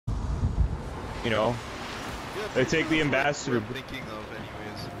you know, Yeah, they take the ambassador. I'm thinking of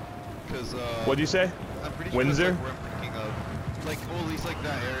anyways. Cause What'd you say? I'm pretty Windsor? sure that's like where I'm thinking of. Like, well, at least like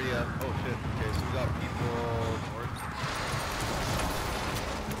that area. Oh shit. Okay, so we got people north.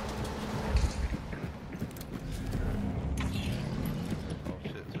 Oh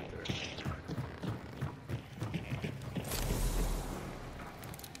shit, it's right there.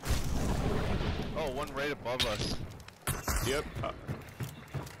 Oh, one right above us. Yep.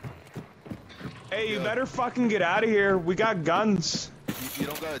 Hey, you better fucking get out of here. We got guns. You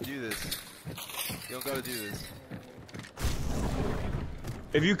don't gotta do this. You don't gotta do this.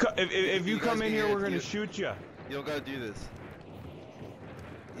 If you come in here, we're gonna you, shoot you. You don't gotta do this.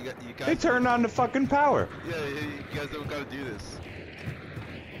 You guys. They turned on the fucking power. Yeah, you guys don't gotta do this.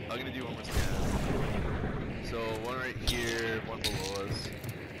 I'm gonna do one more scan. So one right here, one below us.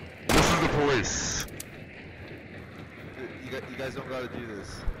 This is the police. You guys don't gotta do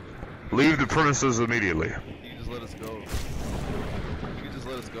this. Leave the premises immediately. You can just let us go. You can just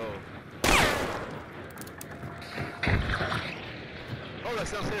let us go. Oh,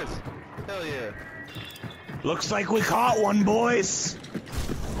 that's downstairs. Hell yeah. Looks like we caught one, boys.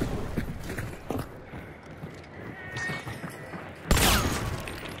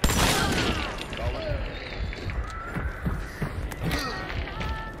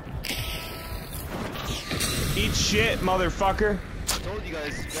 Eat shit, motherfucker. I told you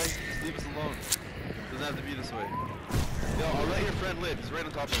guys just leave us alone. Doesn't have to be this way. Yo, I'll let your friend live. He's right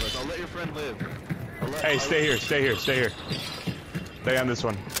on top of us. I'll let your friend live. Hey, stay here, stay here, stay here. Stay on this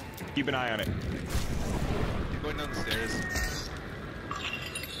one. Keep an eye on it. You're going down the stairs.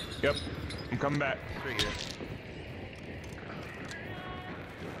 Yep, I'm coming back. Right here.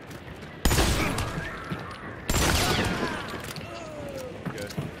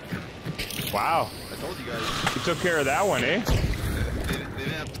 Good. Wow. I told you guys. You took care of that one, eh? They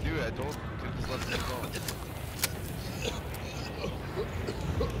didn't have to do it. I told them to just let them go.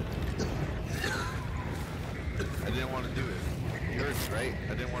 I didn't want to do it. You heard me, right?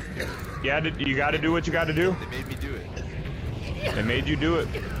 I didn't want to do it. Yeah, you gotta do what you gotta do. They made me do it. They made you do it.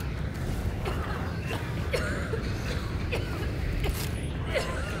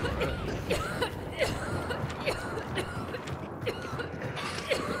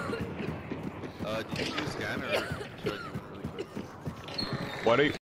 Did you do a scan or should I do one really quick? What are you?